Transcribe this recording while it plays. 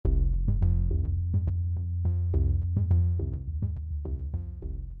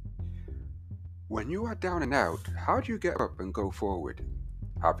When you are down and out, how do you get up and go forward?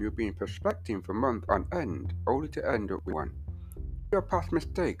 Have you been prospecting for months on end, only to end up with one? Your past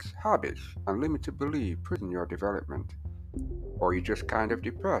mistakes, habits, and limited belief prison your development? Or are you just kind of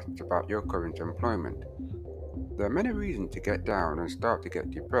depressed about your current employment? There are many reasons to get down and start to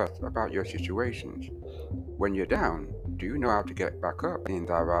get depressed about your situations. When you're down, do you know how to get back up in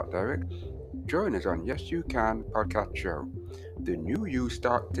that right direction? Join us on Yes You Can podcast show. The new you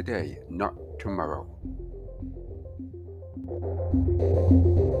start today, not tomorrow.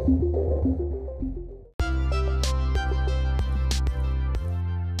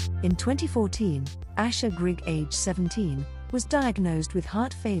 In 2014, Asha Grigg, age 17, was diagnosed with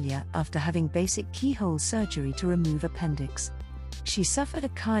heart failure after having basic keyhole surgery to remove appendix. She suffered a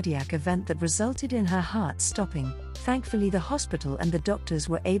cardiac event that resulted in her heart stopping. Thankfully, the hospital and the doctors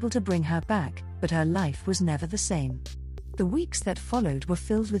were able to bring her back, but her life was never the same. The weeks that followed were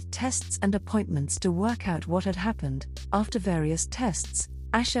filled with tests and appointments to work out what had happened. After various tests,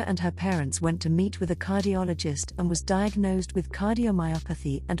 Asha and her parents went to meet with a cardiologist and was diagnosed with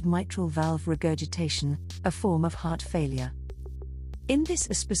cardiomyopathy and mitral valve regurgitation, a form of heart failure. In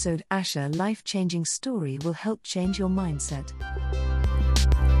this episode, Asha's life-changing story will help change your mindset.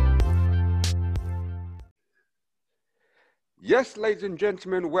 Yes, ladies and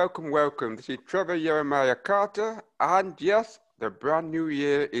gentlemen, welcome. This is Trevor Jeremiah Carter, and yes, the brand new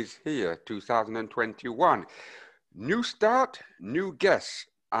year is here, 2021. New start, new guests,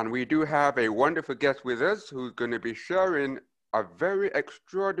 and we do have a wonderful guest with us who's going to be sharing a very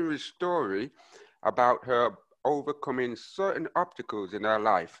extraordinary story about her overcoming certain obstacles in her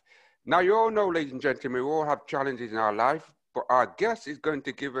life. Now, you all know, ladies and gentlemen, we all have challenges in our life, but our guest is going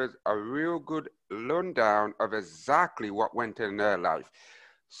to give us a real good rundown of exactly what went in her life.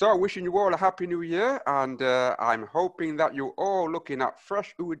 So wishing you all a happy new year, and I'm hoping that you're all looking at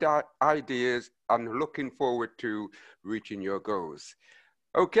fresh ideas and looking forward to reaching your goals.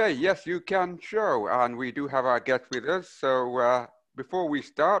 Okay, yes, you can show, and we do have our guest with us. So before we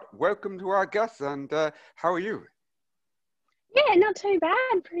start, welcome to our guest, and how are you? Yeah, not too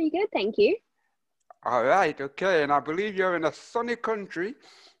bad. Pretty good, thank you. All right, okay, and I believe you're in a sunny country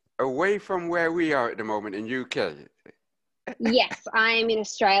away from where we are at the moment in UK. Yes, I'm in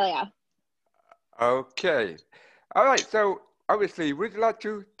Australia. Okay. All right. So obviously, we'd like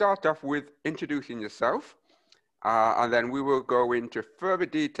to start off with introducing yourself, and then we will go into further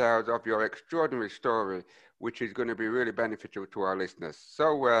details of your extraordinary story, which is going to be really beneficial to our listeners.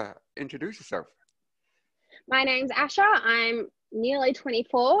 So introduce yourself. My name's Asha. I'm nearly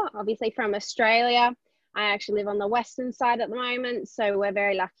 24, obviously from Australia. I actually live on the western side at the moment, so we're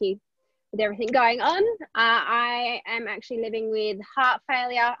very lucky with everything going on. I am actually living with heart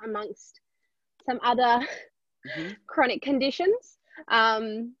failure amongst some other chronic conditions.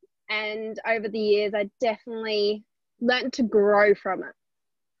 And over the years, I definitely learned to grow from it.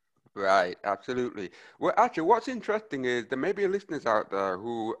 Right, absolutely. Well, actually, what's interesting is there may be listeners out there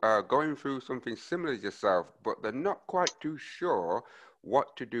who are going through something similar to yourself, but they're not quite too sure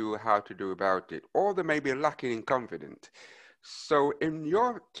what to do, how to do about it, or they may be lacking in confidence. So in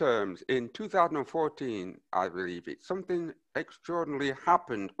your terms, in 2014, I believe it, something extraordinary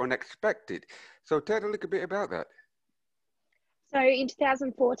happened, unexpected. So tell a little bit about that. So in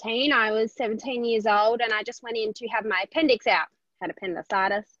 2014, I was 17 years old and I just went in to have my appendix out, had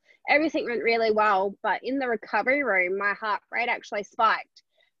appendicitis. Everything went really well, but in the recovery room, my heart rate actually spiked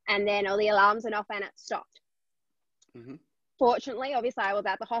and then all the alarms went off and it stopped. Fortunately, obviously, I was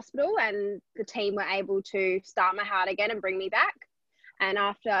at the hospital and the team were able to start my heart again and bring me back. And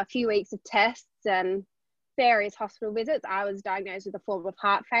after a few weeks of tests and various hospital visits, I was diagnosed with a form of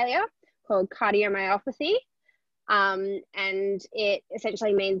heart failure called cardiomyopathy. And it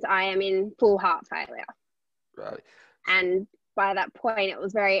essentially means I am in full heart failure. Right. And by that point, it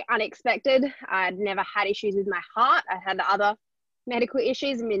was very unexpected. I'd never had issues with my heart. I had other medical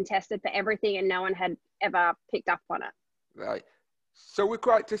issues and been tested for everything and no one had ever picked up on it. Right. So we're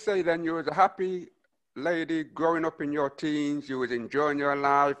quite to say then you was a happy lady growing up in your teens, you was enjoying your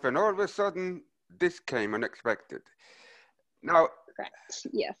life, and all of a sudden this came unexpected. Now, correct,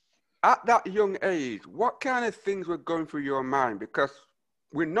 yes. At that young age, what kind of things were going through your mind? Because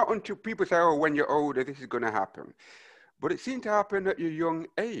we're not until people say, oh, when you're older, this is going to happen. But it seemed to happen at your young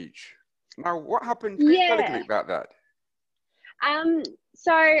age. Now, what happened? Can you tell a bit about that?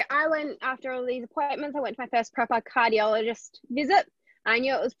 So I went, after all these appointments, I went to my first proper cardiologist visit. I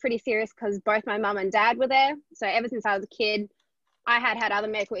knew it was pretty serious because both my mum and dad were there. So ever since I was a kid, I had other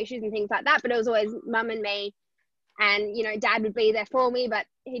medical issues and things like that, but it was always mum and me. And, you know, dad would be there for me, but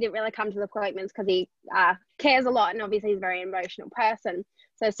he didn't really come to the appointments because he cares a lot, and obviously he's a very emotional person.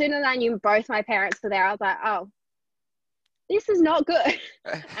 So as soon as I knew both my parents were there, I was like, oh, this is not good.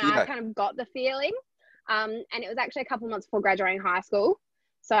 And I kind of got the feeling. And it was actually a couple of months before graduating high school.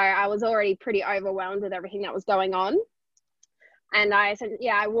 So I was already pretty overwhelmed with everything that was going on. And I said,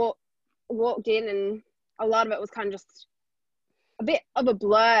 yeah, I walked in, and a lot of it was kind of just a bit of a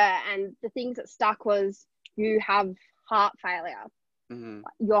blur. And the things that stuck was, you have heart failure. Mm-hmm.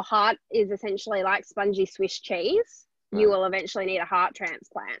 Your heart is essentially like spongy Swiss cheese. Right. You will eventually need a heart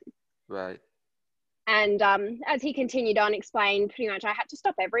transplant. Right. And as he continued on, explained pretty much I had to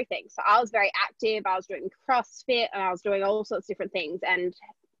stop everything. So I was very active. I was doing CrossFit, and I was doing all sorts of different things. And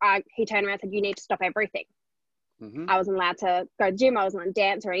he turned around and said, you need to stop everything. Mm-hmm. I wasn't allowed to go to the gym. I wasn't allowed to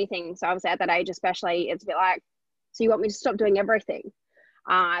dance or anything. So obviously at that age especially, it's a bit like, so you want me to stop doing everything?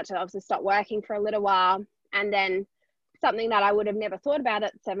 To obviously stop working for a little while. And then something that I would have never thought about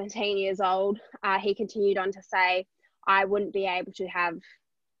at 17 years old, he continued on to say, I wouldn't be able to have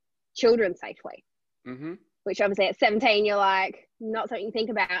children safely. Mm-hmm. Which obviously at 17, you're like, not something you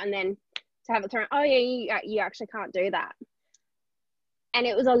think about. And then to have it thrown, oh yeah, you actually can't do that. And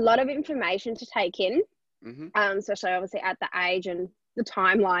it was a lot of information to take in, mm-hmm. Especially obviously at the age and the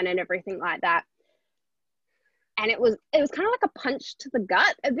timeline and everything like that. And it was kind of like a punch to the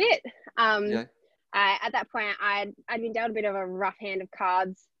gut a bit. Yeah. At that point, I'd been dealt a bit of a rough hand of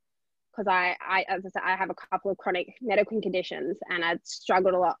cards, because I as I said, I have a couple of chronic medical conditions, and I'd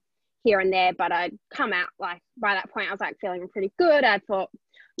struggled a lot here and there, but I'd come out, like, by that point I was like feeling pretty good. I thought,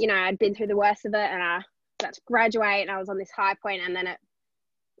 you know, I'd been through the worst of it, and I was about to graduate, and I was on this high point, and then it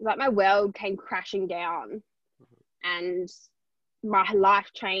was like my world came crashing down, and my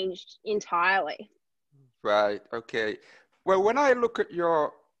life changed entirely. Right. Okay. Well, when I look at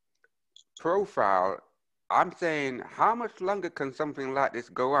your profile, I'm saying, how much longer can something like this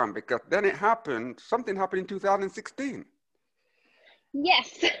go on? Because then something happened in 2016.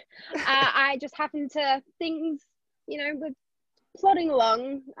 Yes. I just happened to, things, you know, were plodding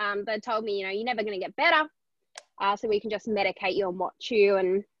along. They told me, you know, you're never going to get better. So we can just medicate you and watch you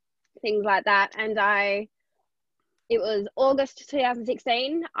and things like that. And it was August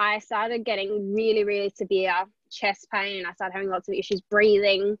 2016. I started getting really, really severe chest pain. I started having lots of issues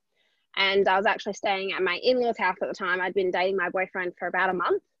breathing. And I was actually staying at my in-laws' house at the time. I'd been dating my boyfriend for about a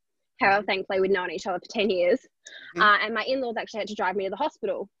month. However, thankfully, we'd known each other for 10 years. Mm-hmm. And my in-laws actually had to drive me to the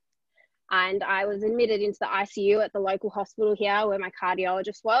hospital. And I was admitted into the ICU at the local hospital here where my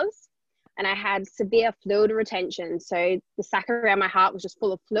cardiologist was. And I had severe fluid retention. So the sac around my heart was just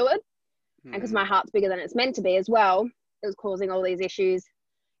full of fluid. Mm-hmm. And because my heart's bigger than it's meant to be as well, it was causing all these issues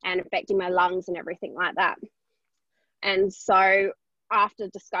and affecting my lungs and everything like that. And so after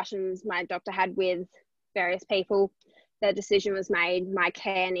discussions my doctor had with various people, the decision was made. My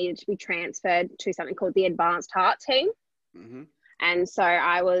care needed to be transferred to something called the Advanced Heart Team. Mm-hmm. And so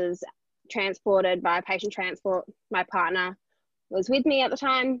I was transported by patient transport. My partner was with me at the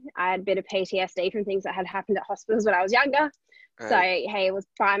time. I had a bit of PTSD from things that had happened at hospitals when I was younger. So he was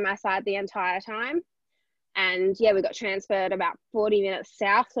by my side the entire time. And yeah, we got transferred about 40 minutes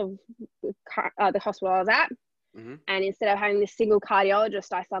south of the hospital I was at. Mm-hmm. And instead of having this single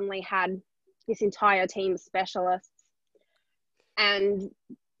cardiologist, I suddenly had this entire team of specialists. And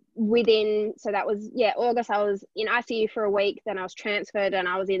so that was, August, I was in ICU for a week. Then I was transferred, and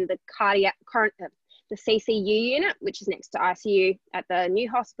I was in the the CCU unit, which is next to ICU at the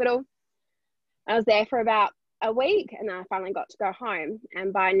new hospital. I was there for about a week, and then I finally got to go home.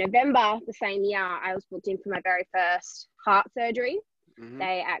 And by November the same year, I was booked in for my very first heart surgery. Mm-hmm.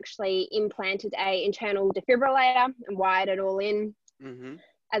 They actually implanted a internal defibrillator and wired it all in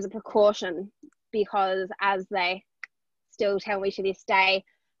as a precaution, because as they still tell me to this day,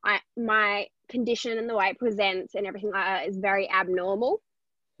 my condition and the way it presents and everything like that is very abnormal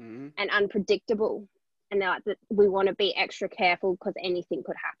and unpredictable. And they're like, we want to be extra careful because anything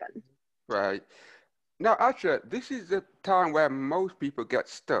could happen. Right. Now, Asha, this is the time where most people get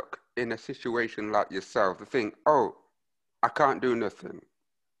stuck in a situation like yourself. They think, oh, I can't do nothing.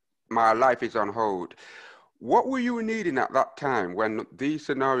 My life is on hold. What were you needing at that time when these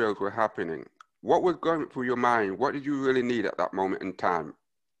scenarios were happening? What was going through your mind? What did you really need at that moment in time?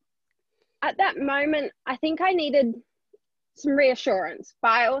 At that moment, I think I needed some reassurance,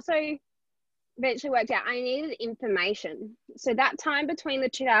 but I also eventually worked out I needed information. So that time between the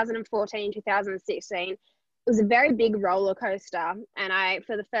 2014 and 2016 was a very big roller coaster. And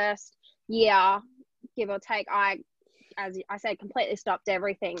for the first year, give or take, as I said, completely stopped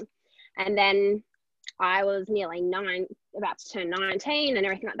everything. And then I was nearly about to turn 19 and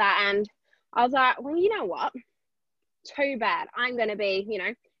everything like that. And I was like, well, you know what? too bad. I'm going to be,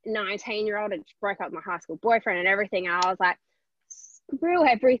 19-year-old. I just broke up with my high school boyfriend and everything. And I was like, screw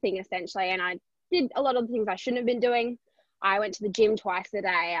everything essentially. And I did a lot of the things I shouldn't have been doing. I went to the gym twice a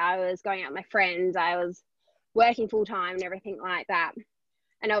day. I was going out with my friends. I was working full time and everything like that.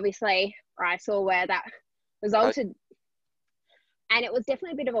 And obviously I saw where that resulted. And it was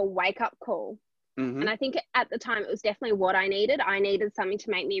definitely a bit of a wake up call. Mm-hmm. And I think at the time it was definitely what I needed. I needed something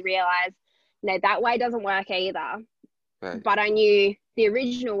to make me realize, that way doesn't work either. Right. But I knew the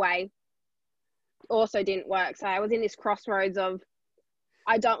original way also didn't work. So I was in this crossroads of,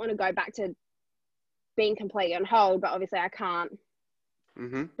 I don't want to go back to being completely on hold, but obviously I can't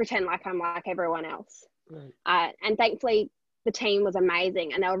pretend like I'm like everyone else. Right. And thankfully the team was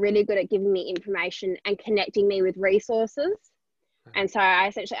amazing and they were really good at giving me information and connecting me with resources. Right. And so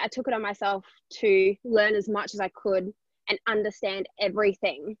I took it on myself to learn as much as I could and understand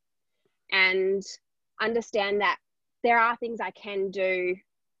everything and understand that there are things I can do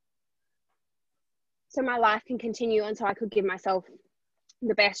so my life can continue and so I could give myself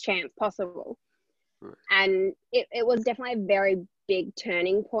the best chance possible. Right. And it was definitely a very big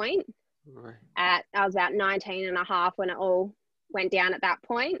turning point. Right. I was about 19 and a half when it all went down at that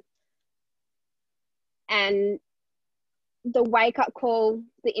point. And the wake-up call,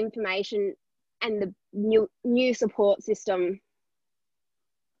 the information, and the new support system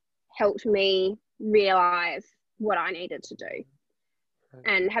helped me realise what I needed to do. Right.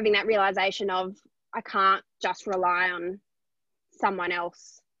 And having that realisation of I can't just rely on someone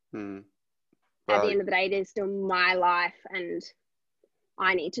else. Right. At the end of the day, it is still my life and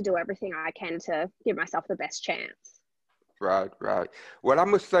I need to do everything I can to give myself the best chance. Right, right. Well, I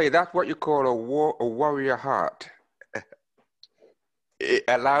must say that's what you call a warrior heart. It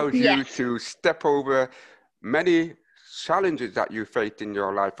allows you to step over many challenges that you faced in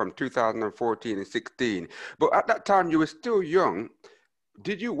your life from 2014 and 16. But at that time, you were still young.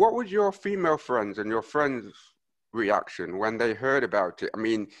 What was your female friends and your friends' reaction when they heard about it? I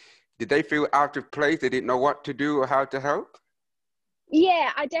mean, did they feel out of place? They didn't know what to do or how to help?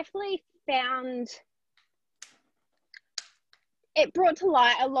 Yeah, I definitely found it brought to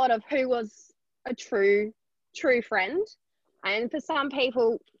light a lot of who was a true friend. And for some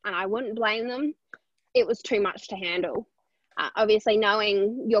people, and I wouldn't blame them, it was too much to handle. Obviously,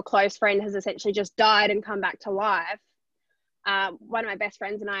 knowing your close friend has essentially just died and come back to life. One of my best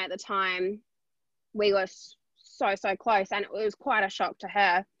friends and I at the time, we were so close, and it was quite a shock to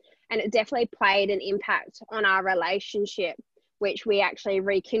her. And it definitely played an impact on our relationship, which we actually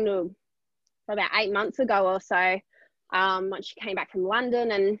rekindled about 8 months ago or so, once she came back from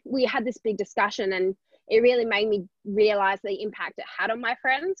London. And we had this big discussion, and it really made me realise the impact it had on my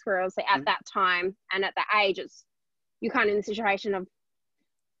friends, where obviously at that time and at that age, you're kind of in the situation of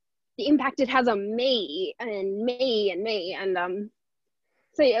the impact it has on me. And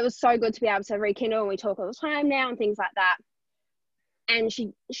so it was so good to be able to rekindle, and we talk all the time now and things like that. And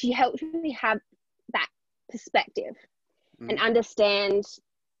she helped me have that perspective and understand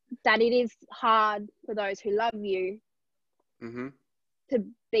that it is hard for those who love you to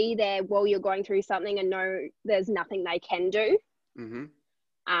be there while you're going through something and know there's nothing they can do. And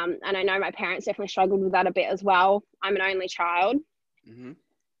I know my parents definitely struggled with that a bit as well. I'm an only child.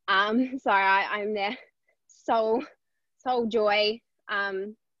 So I'm their sole joy.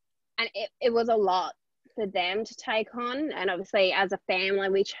 And it was a lot for them to take on. And obviously as a family,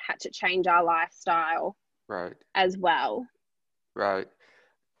 we had to change our lifestyle as well. Right.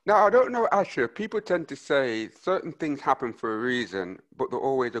 Now, I don't know, Asha, people tend to say certain things happen for a reason, but they're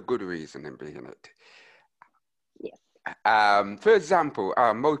always a good reason in being it. Yes. For example,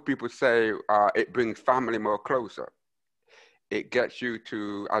 most people say it brings family more closer. It gets you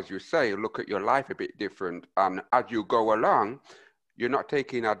to, as you say, look at your life a bit different. And as you go along, you're not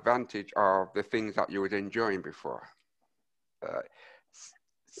taking advantage of the things that you were enjoying before.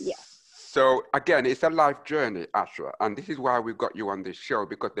 So again, it's a life journey, Asha, and this is why we've got you on this show,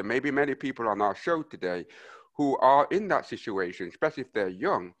 because there may be many people on our show today who are in that situation, especially if they're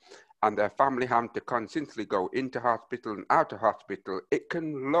young and their family having to constantly go into hospital and out of hospital. It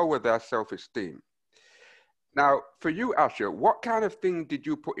can lower their self-esteem. Now, for you, Asha, what kind of thing did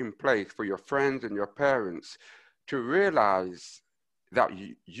you put in place for your friends and your parents to realize that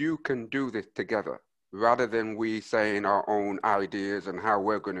you can do this together, rather than we saying our own ideas and how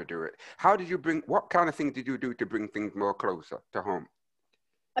we're going to do it? What kind of things did you do to bring things more closer to home?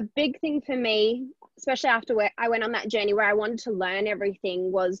 A big thing for me, especially after I went on that journey where I wanted to learn everything,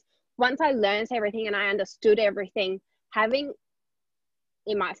 was once I learned everything and I understood everything, having,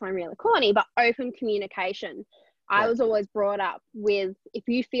 it might sound really corny, but open communication. I was always brought up with, if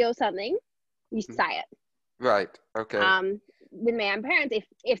you feel something, you say it. Right. Okay. With my own parents,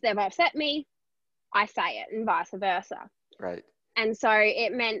 if they've upset me, I say it, and vice versa. Right. And so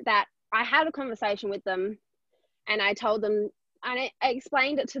it meant that I had a conversation with them, and I told them, and I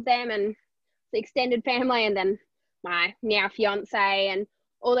explained it to them and the extended family, and then my now fiance, and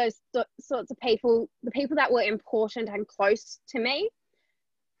all those sorts of people, the people that were important and close to me,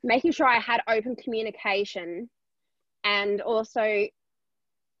 making sure I had open communication, and also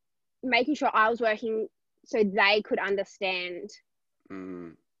making sure I was working so they could understand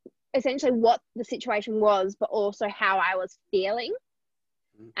essentially what the situation was, but also how I was feeling,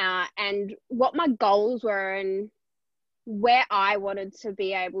 and what my goals were, and where I wanted to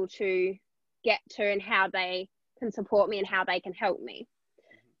be able to get to, and how they can support me and how they can help me.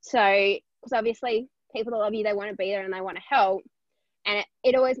 So, because obviously people that love you, they want to be there and they want to help. And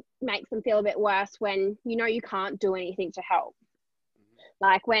it always makes them feel a bit worse when, you know, you can't do anything to help.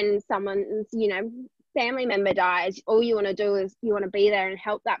 Like when someone's, you know, family member dies, all you want to do is you want to be there and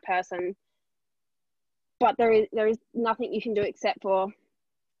help that person. But there is nothing you can do except for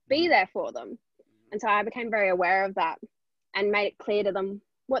be there for them. And so I became very aware of that and made it clear to them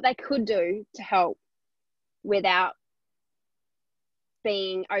what they could do to help without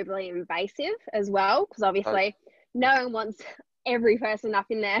being overly invasive as well. Because obviously no one wants every person up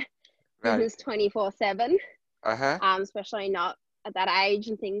in their business 24/7, especially not at that age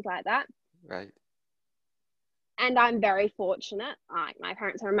and things like that. Right. And I'm very fortunate. Like, my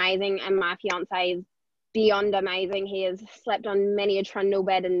parents are amazing, and my fiance is beyond amazing. He has slept on many a trundle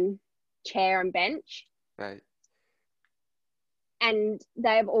bed and chair and bench. Right. And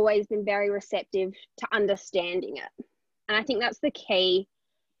they've always been very receptive to understanding it. And I think that's the key.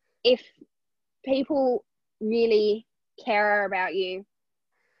 If people really care about you,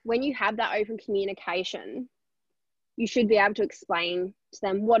 when you have that open communication, you should be able to explain to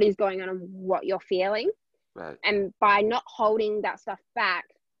them what is going on and what you're feeling. Right. And by not holding that stuff back,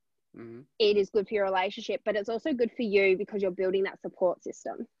 it is good for your relationship, but it's also good for you because you're building that support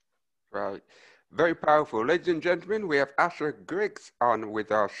system. Right. Very powerful. Ladies and gentlemen, we have Asha Griggs on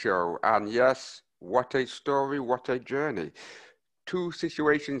with our show. And yes, what a story, what a journey. 2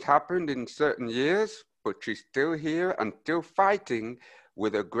 situations happened in certain years, but she's still here and still fighting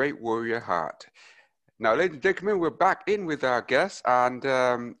with a great warrior heart. Now, ladies and gentlemen, we're back in with our guest. And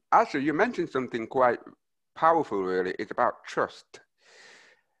Asha, you mentioned something quite powerful, really. It's about trust.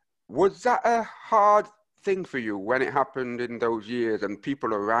 Was that a hard thing for you when it happened in those years, and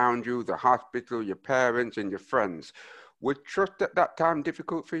people around you, the hospital, your parents and your friends? Was trust at that time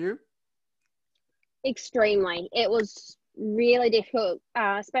difficult for you? Extremely. It was really difficult,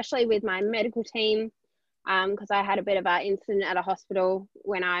 especially with my medical team, because I had a bit of an incident at a hospital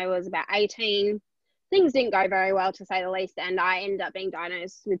when I was about 18. Things didn't go very well, to say the least, and I ended up being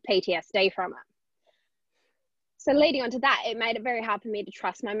diagnosed with PTSD from it. So leading on to that, it made it very hard for me to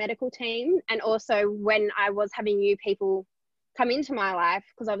trust my medical team. And also when I was having new people come into my life,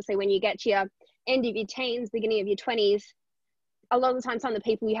 because obviously when you get to your end of your teens, beginning of your 20s, a lot of the time some of the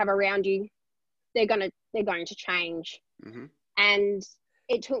people you have around you, they're going to change. And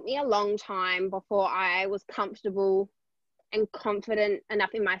it took me a long time before I was comfortable and confident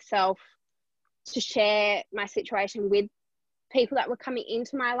enough in myself to share my situation with people that were coming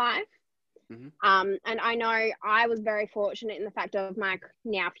into my life. And I know I was very fortunate in the fact of my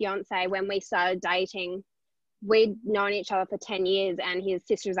now fiance, when we started dating, we'd known each other for 10 years and his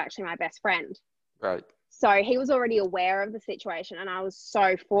sister is actually my best friend. Right. So he was already aware of the situation, and I was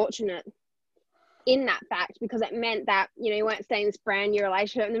so fortunate in that fact, because it meant that, you know, you weren't staying in this brand new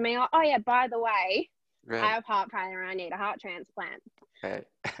relationship and then being like, oh yeah, by the way, I have heart failure and I need a heart transplant. Right.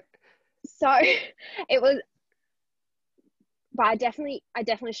 So it was, but I definitely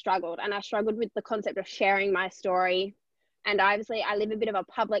struggled, and I struggled with the concept of sharing my story. And obviously I live a bit of a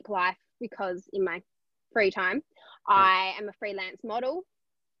public life because in my free time, I am a freelance model,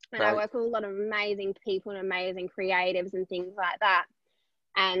 and I work with a lot of amazing people and amazing creatives and things like that.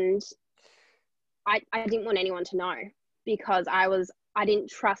 And I didn't want anyone to know, because I didn't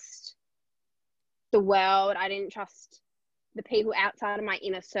trust the world. I didn't trust the people outside of my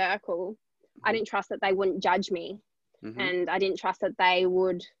inner circle. I didn't trust that they wouldn't judge me. And I didn't trust that they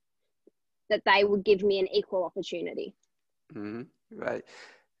would give me an equal opportunity. Right.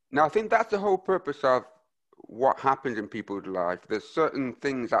 Now, I think that's the whole purpose of what happens in people's life. There's certain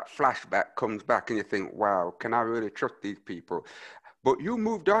things that flashback comes back and you think, wow, can I really trust these people? But you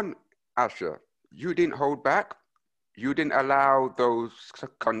moved on, Asha. You didn't hold back. You didn't allow those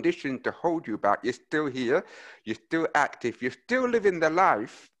conditions to hold you back. You're still here. You're still active. You're still living the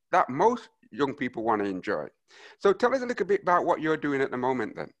life that most young people want to enjoy. So tell us a little bit about what you're doing at the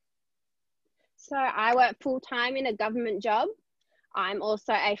moment then. So I work full-time in a government job. I'm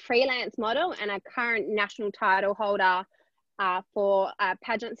also a freelance model and a current national title holder for a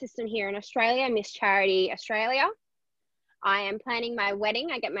pageant system here in Australia, Miss Charity Australia. I am planning my wedding.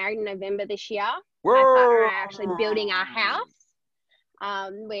 I get married in November this year. Whoa! My partner and I are actually building our house.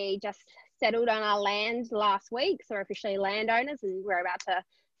 We just settled on our land last week, so we're officially landowners and we're about to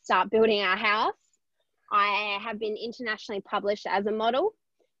start building our house. I have been internationally published as a model,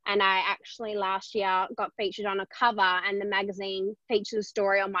 and I actually last year got featured on a cover, and the magazine featured a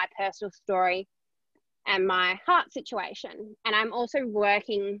story on my personal story and my heart situation. And I'm also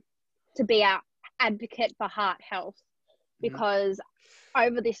working to be our advocate for heart health, because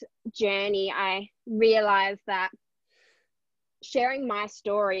over this journey, I realized that sharing my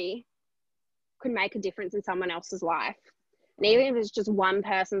story could make a difference in someone else's life. And even if it's just one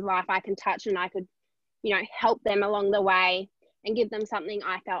person's life I can touch, and I could, you know, help them along the way and give them something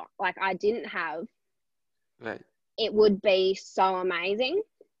I felt like I didn't have, right, it would be so amazing.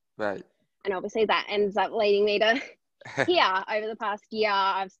 Right. And obviously that ends up leading me to here. Over the past year,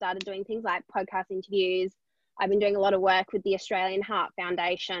 I've started doing things like podcast interviews. I've been doing a lot of work with the Australian Heart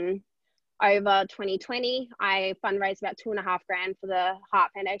Foundation. Over 2020, I fundraised about $2,500 for the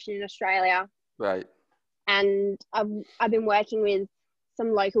Heart Foundation in Australia. Right. And I've been working with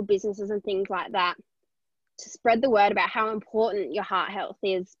some local businesses and things like that to spread the word about how important your heart health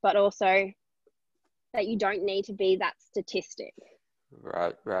is, but also that you don't need to be that statistic.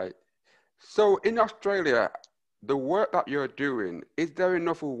 Right, right. So in Australia, the work that you're doing, is there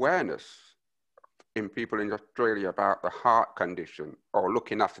enough awareness in people in Australia about the heart condition or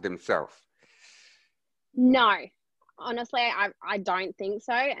looking after themselves? No, honestly, I don't think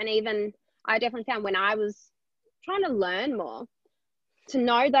so. And even I definitely found when I was trying to learn more, to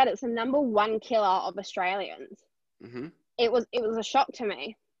know that it's the #1 killer of Australians, it was a shock to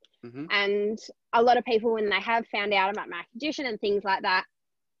me. And a lot of people, when they have found out about my condition and things like that,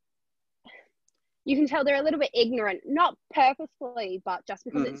 you can tell they're a little bit ignorant, not purposefully, but just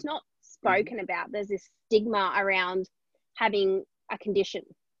because it's not spoken about. There's this stigma around having a condition.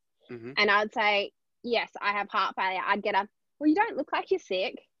 And I'd say, yes, I have heart failure. I'd get well, you don't look like you're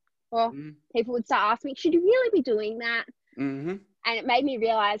sick. Or people would start asking me, should you really be doing that? And it made me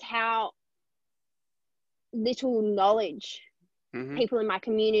realize how little knowledge people in my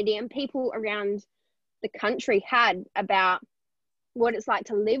community and people around the country had about what it's like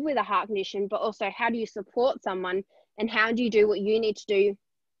to live with a heart condition, but also how do you support someone and how do you do what you need to do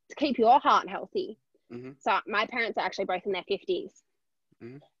to keep your heart healthy. So my parents are actually both in their 50s.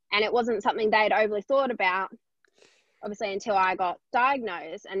 And it wasn't something they'd overly thought about, obviously, until I got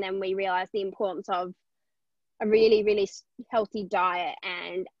diagnosed. And then we realized the importance of a really, really healthy diet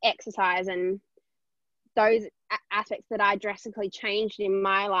and exercise, and those aspects that I drastically changed in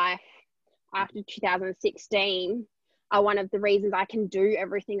my life after 2016 are one of the reasons I can do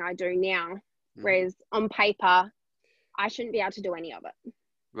everything I do now. Whereas on paper, I shouldn't be able to do any of it.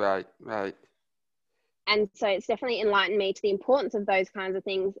 Right, right. And so it's definitely enlightened me to the importance of those kinds of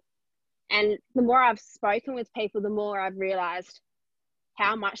things. And the more I've spoken with people, the more I've realized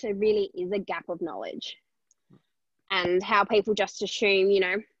how much there really is a gap of knowledge, and how people just assume, you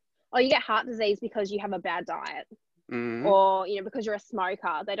know, oh, you get heart disease because you have a bad diet, or, you know, because you're a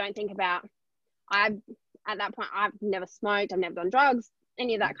smoker. They don't think about, at that point, I've never smoked, I've never done drugs,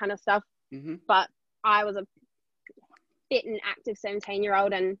 any of that kind of stuff. But I was a fit and active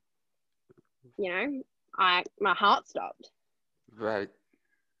 17-year-old, and, you know, my heart stopped. Right.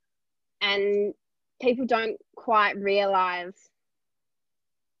 And people don't quite realize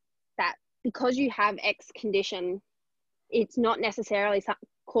that because you have X condition, it's not necessarily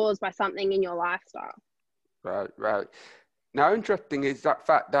caused by something in your lifestyle. Right, right. Now, interesting is that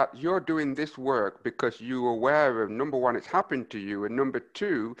fact that you're doing this work because you're aware of, #1, it's happened to you, and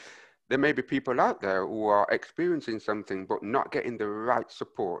 #2, there may be people out there who are experiencing something but not getting the right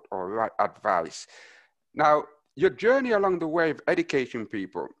support or right advice. Now, your journey along the way of educating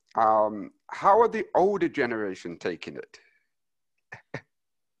people, how are the older generation taking it?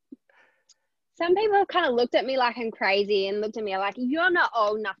 Some people have kind of looked at me like I'm crazy and looked at me like, you're not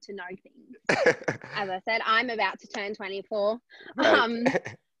old enough to know things. As I said, I'm about to turn 24.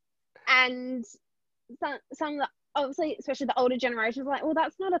 Right. And some of the, obviously, especially the older generations, are like, well,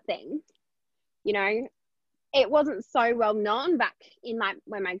 that's not a thing. You know, it wasn't so well known back in like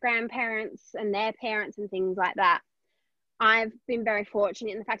when my grandparents and their parents and things like that. I've been very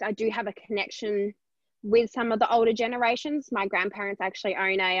fortunate in the fact I do have a connection with some of the older generations. My grandparents actually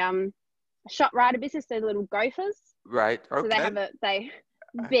own a shop rider business, they're little gophers. Right. Okay. So they have a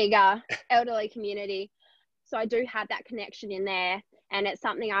bigger elderly community. So I do have that connection in there. And it's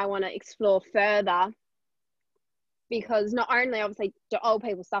something I want to explore further, because not only obviously do old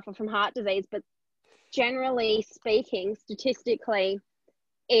people suffer from heart disease, but generally speaking, statistically,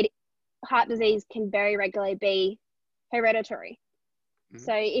 heart disease can very regularly be hereditary. Mm-hmm.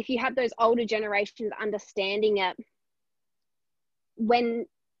 So if you have those older generations understanding it, when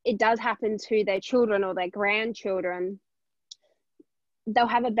it does happen to their children or their grandchildren, they'll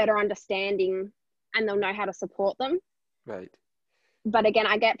have a better understanding and they'll know how to support them. Right. But again,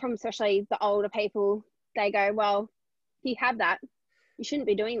 I get from especially the older people, they go, well, if you have that, you shouldn't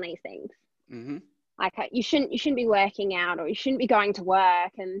be doing these things. Mm-hmm. Like you shouldn't be working out, or you shouldn't be going to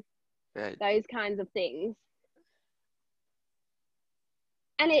work, and Right. those kinds of things.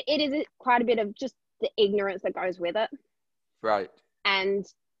 And it is quite a bit of just the ignorance that goes with it. Right. And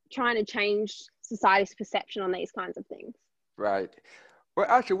trying to change society's perception on these kinds of things. Right. Well,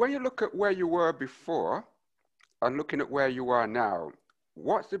 actually, when you look at where you were before and looking at where you are now,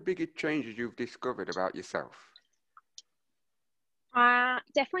 what's the biggest changes you've discovered about yourself?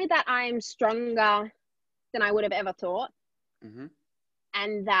 Definitely that I am stronger than I would have ever thought. Mm-hmm.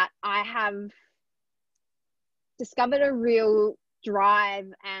 And that I have discovered a real drive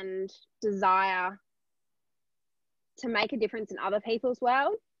and desire to make a difference in other people's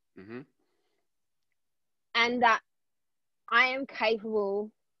world. Mm-hmm. And that I am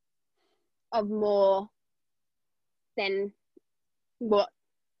capable of more than what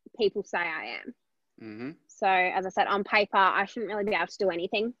people say I am. Mm-hmm. So as I said, on paper, I shouldn't really be able to do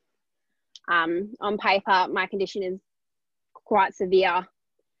anything. On paper, my condition is quite severe.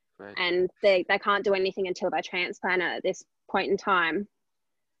 Right. And they can't do anything until they transplant it at this point in time.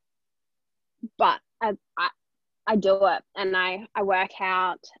 But I do it, and I work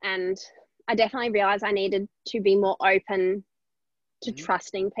out, and I definitely realized I needed to be more open to Mm-hmm.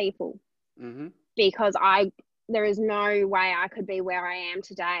 trusting people. Mm-hmm. Because there is no way I could be where I am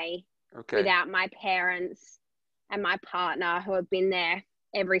today without my parents and my partner, who have been there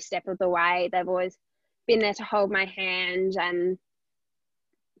every step of the way. They've always been there to hold my hand, and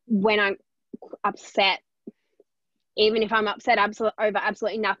when I'm upset, even if I'm upset over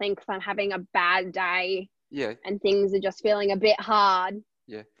absolutely nothing because I'm having a bad day, Yeah. and things are just feeling a bit hard,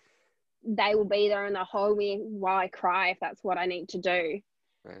 Yeah. they will be there and they'll hold me while I cry if that's what I need to do.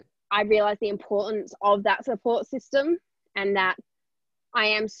 Right. I realize the importance of that support system, and that I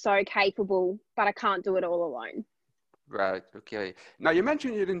am so capable, but I can't do it all alone. Right. Okay. Now, you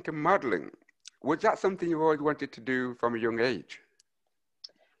mentioned you're into modeling. Was that something you always wanted to do from a young age?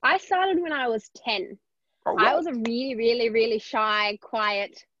 I started when I was 10. Oh, I right. was a really, really, really shy,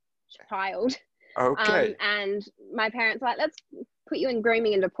 quiet child. Okay. And my parents were like, let's put you in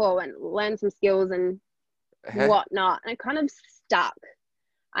grooming and decor and learn some skills and whatnot. And it kind of stuck.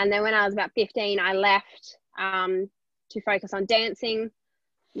 And then when I was about 15, I left to focus on dancing.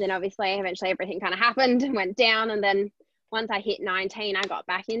 And then obviously, eventually everything kind of happened and went down. And then once I hit 19, I got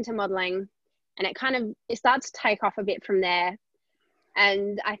back into modeling, and it started to take off a bit from there.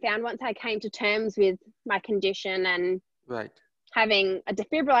 And I found once I came to terms with my condition and Right. having a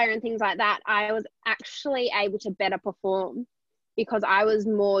defibrillator and things like that, I was actually able to better perform, because I was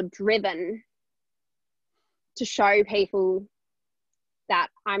more driven to show people that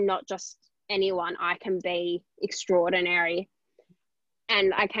I'm not just anyone, I can be extraordinary.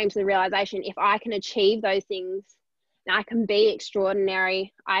 And I came to the realization, if I can achieve those things, and I can be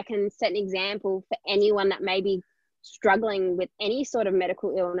extraordinary, I can set an example for anyone that may be struggling with any sort of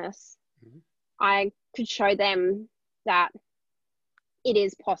medical illness. Mm-hmm. I could show them that it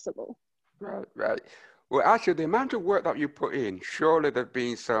is possible. Right, right. Well, actually, the amount of work that you put in, surely there've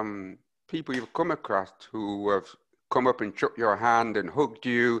been some people you've come across who have come up and shook your hand and hugged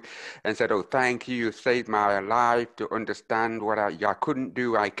you and said, oh, thank you, you saved my life, to understand what I couldn't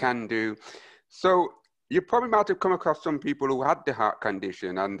do, I can do. So you probably might have come across some people who had the heart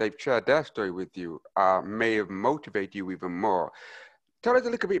condition and they've shared their story with you, may have motivated you even more. Tell us a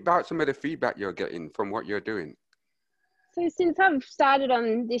little bit about some of the feedback you're getting from what you're doing. So since I've started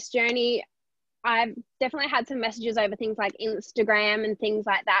on this journey, I've definitely had some messages over things like Instagram and things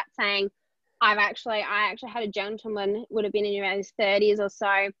like that saying, I actually had a gentleman, would have been in his 30s or so.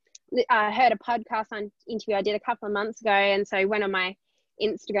 I heard a podcast interview I did a couple of months ago, and so went on my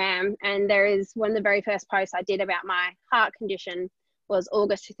Instagram, and there is one of the very first posts I did about my heart condition was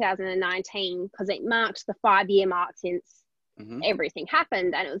August 2019, because it marked the 5-year mark since everything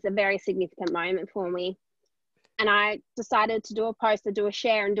happened, and it was a very significant moment for me. And I decided to do a post, to do a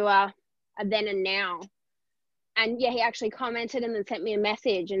share, and do a then and now. And yeah, he actually commented and then sent me a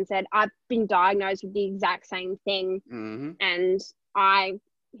message and said, I've been diagnosed with the exact same thing. Mm-hmm. And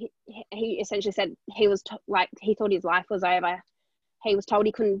he essentially said he was he thought his life was over. he was told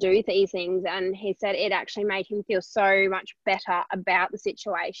he couldn't do these things, and he said it actually made him feel so much better about the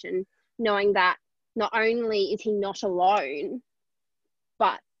situation, knowing that not only is he not alone,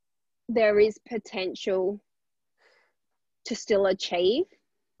 but there is potential to still achieve.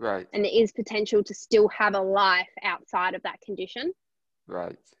 Right. And there is potential to still have a life outside of that condition.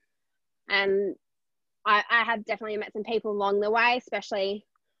 Right. And I have definitely met some people along the way, especially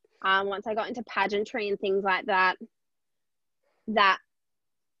once I got into pageantry and things like that, that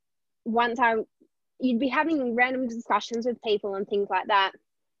you'd be having random discussions with people and things like that,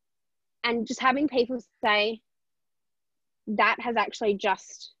 and just having people say, that has actually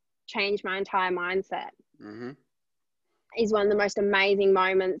just changed my entire mindset, is one of the most amazing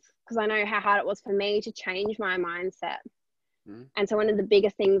moments, because I know how hard it was for me to change my mindset. And so one of the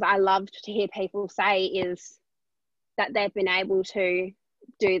biggest things I love to hear people say is that they've been able to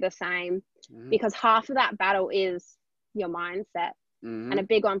do the same, because half of that battle is your mindset. And a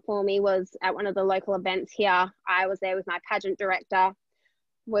big one for me was at one of the local events here. I was there with my pageant director.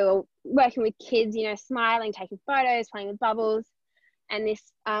 We were working with kids, you know, smiling, taking photos, playing with bubbles. And this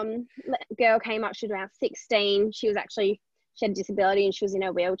girl came up, she was around 16. She had a disability and she was in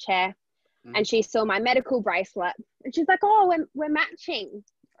a wheelchair. And she saw my medical bracelet. And she's like, oh, we're matching.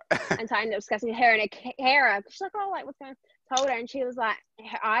 And so I ended up discussing her and a carer. She's like, oh, like, what's going on? Told her, and she was like,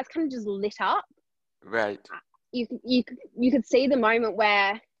 her eyes kind of just lit up. Right. You could see the moment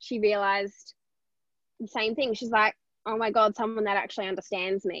where she realized the same thing. She's like, oh my God, someone that actually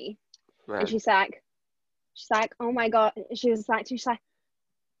understands me. Right. And she's like, oh my God. She's like,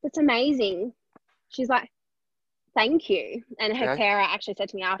 that's amazing. She's like, thank you. And her carer actually said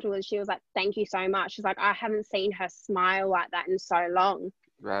to me afterwards, she was like, thank you so much. She's like, I haven't seen her smile like that in so long.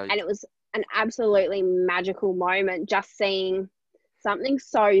 Right. And it was an absolutely magical moment, just seeing something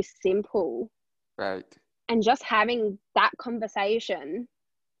so simple. Right. And just having that conversation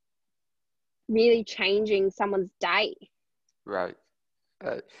really changing someone's day. Right.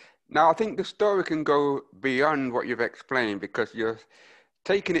 Now, I think the story can go beyond what you've explained, because you're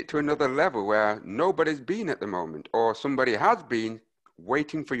taking it to another level where nobody's been at the moment, or somebody has been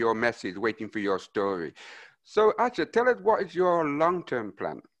waiting for your message, waiting for your story. So, Asha, tell us, what is your long-term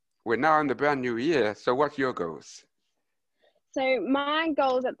plan? We're now in the brand new year, so what's your goals? So my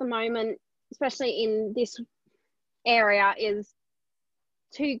goals at the moment, especially in this area, is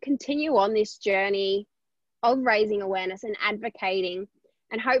to continue on this journey of raising awareness and advocating,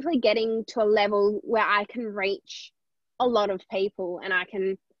 and hopefully getting to a level where I can reach a lot of people and I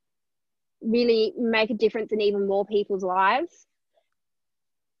can really make a difference in even more people's lives.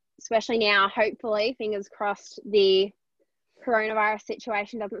 Especially now, hopefully, fingers crossed, the coronavirus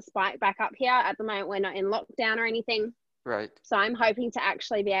situation doesn't spike back up here. At the moment, we're not in lockdown or anything. Right. So I'm hoping to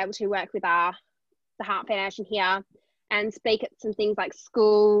actually be able to work with the Heart Foundation here and speak at some things like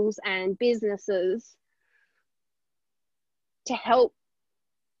schools and businesses to help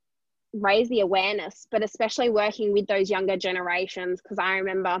raise the awareness, but especially working with those younger generations, because I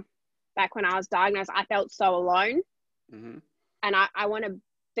remember back when I was diagnosed, I felt so alone. And I want to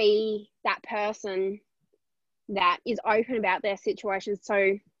be that person that is open about their situation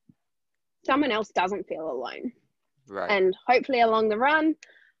so someone else doesn't feel alone. Right. And hopefully along the run,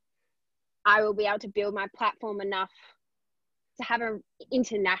 I will be able to build my platform enough to have an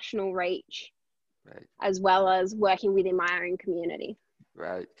international reach, right, as well as working within my own community.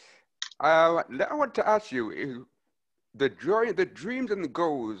 Right. I want to ask you, the dreams and the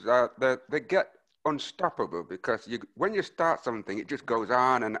goals, they get unstoppable, because when you start something, it just goes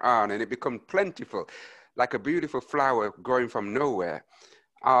on, and it becomes plentiful, like a beautiful flower growing from nowhere.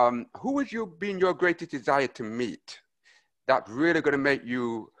 Who has been your greatest desire to meet that's really going to make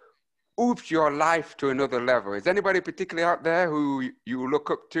you oops your life to another level? Is anybody particularly out there who you look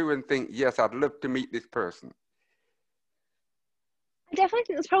up to and think, yes, I'd love to meet this person? I definitely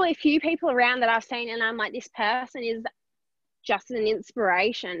think there's probably a few people around that I've seen and I'm like, this person is just an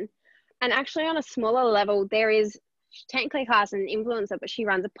inspiration. And actually on a smaller level, there is technically classed as an influencer, but she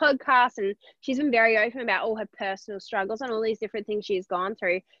runs a podcast and she's been very open about all her personal struggles and all these different things she's gone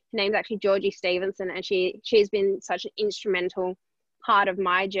through. Her name's actually Georgie Stevenson, and she's been such an instrumental part of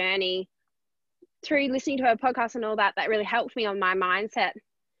my journey through listening to her podcast and all that really helped me on my mindset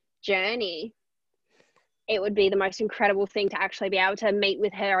journey. It would be the most incredible thing to actually be able to meet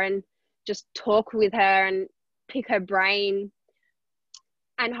with her and just talk with her and pick her brain.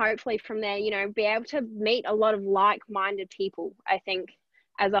 And hopefully from there, be able to meet a lot of like-minded people. I think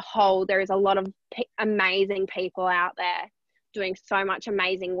as a whole, there is a lot of amazing people out there doing so much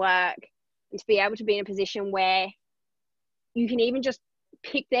amazing work. And to be able to be in a position where you can even just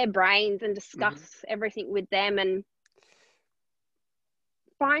pick their brains and discuss everything with them and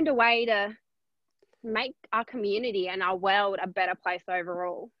find a way to make our community and our world a better place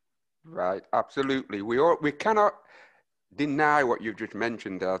overall. Right, absolutely. We cannot deny what you've just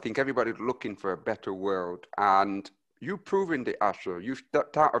mentioned there. I think everybody's looking for a better world, and you've proven it, Asha. You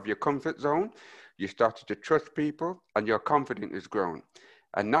stepped out of your comfort zone, you started to trust people, and your confidence has grown.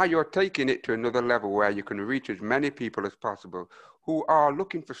 And now you're taking it to another level where you can reach as many people as possible who are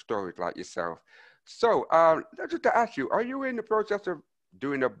looking for stories like yourself. So, just to ask you, are you in the process of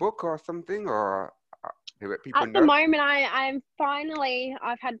doing a book or something, or to let people At the know? moment, I'm finally,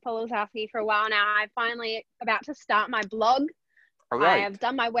 I've had followers ask me for a while now, I'm finally about to start my blog. All I right. have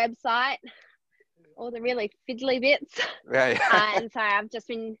done my website, all the really fiddly bits. Right. And so I've just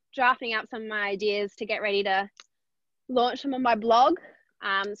been drafting up some of my ideas to get ready to launch them on my blog.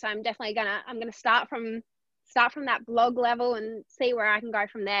 So I'm definitely I'm gonna start from that blog level and see where I can go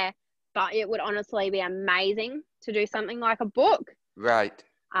from there. But it would honestly be amazing to do something like a book. Right.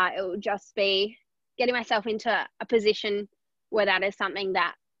 It would just be getting myself into a position where that is something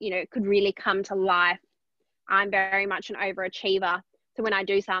that, you know, could really come to life. I'm very much an overachiever. So when I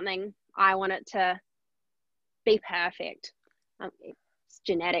do something, I want it to be perfect. It's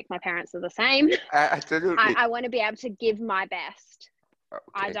genetic. My parents are the same. Absolutely. I want to be able to give my best. Okay.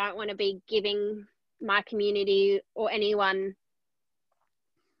 I don't want to be giving my community or anyone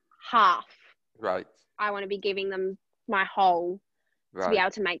half. Right. I want to be giving them my whole to be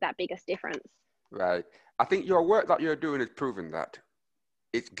able to make that biggest difference. Right. I think your work that you're doing is proving that.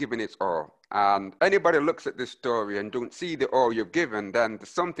 It's giving its all. And anybody looks at this story and don't see the all you've given, then there's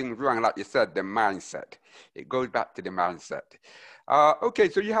something wrong, like you said, the mindset. It goes back to the mindset. Okay,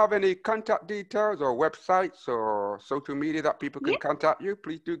 so you have any contact details or websites or social media that people can contact you?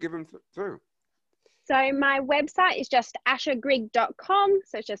 Please do give them through. So my website is just ashagrigg.com.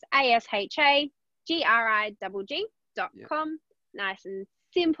 So it's just ASHAGRIGG.com. Nice and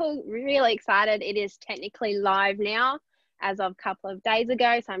simple, really excited. It is technically live now as of a couple of days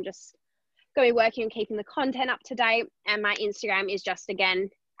ago. So I'm just going to be working on keeping the content up to date. And my Instagram is just, again,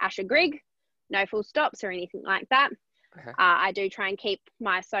 Asha Grigg, no full stops or anything like that. I do try and keep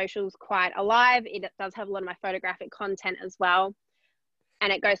my socials quite alive. It does have a lot of my photographic content as well.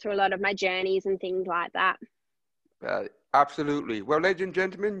 And it goes through a lot of my journeys and things like that. Absolutely. Well, ladies and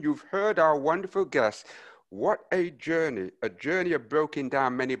gentlemen, you've heard our wonderful guest. What a journey of breaking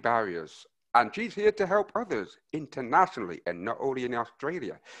down many barriers. And she's here to help others internationally and not only in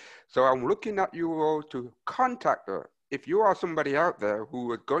Australia. So I'm looking at you all to contact her. If you are somebody out there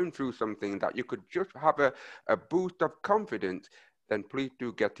who is going through something that you could just have a boost of confidence, then please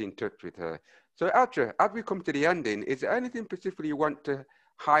do get in touch with her. So Asha, as we come to the ending, is there anything specifically you want to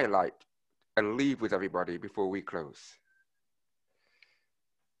highlight and leave with everybody before we close?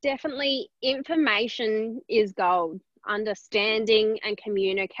 Definitely, information is gold. Understanding and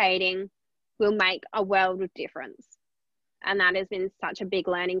communicating will make a world of difference. And that has been such a big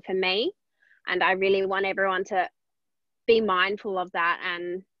learning for me. And I really want everyone to be mindful of that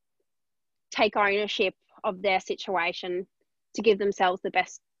and take ownership of their situation to give themselves the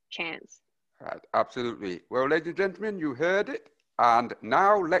best chance. Right, absolutely. Well, ladies and gentlemen, you heard it. And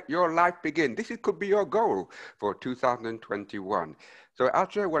now let your life begin. This could be your goal for 2021. So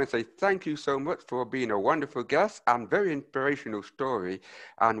Asha, I want to say thank you so much for being a wonderful guest and very inspirational story.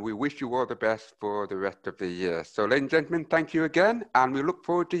 And we wish you all the best for the rest of the year. So ladies and gentlemen, thank you again. And we look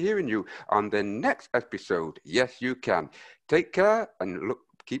forward to hearing you on the next episode. Yes, you can. Take care and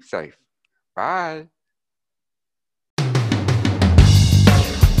keep safe. Bye.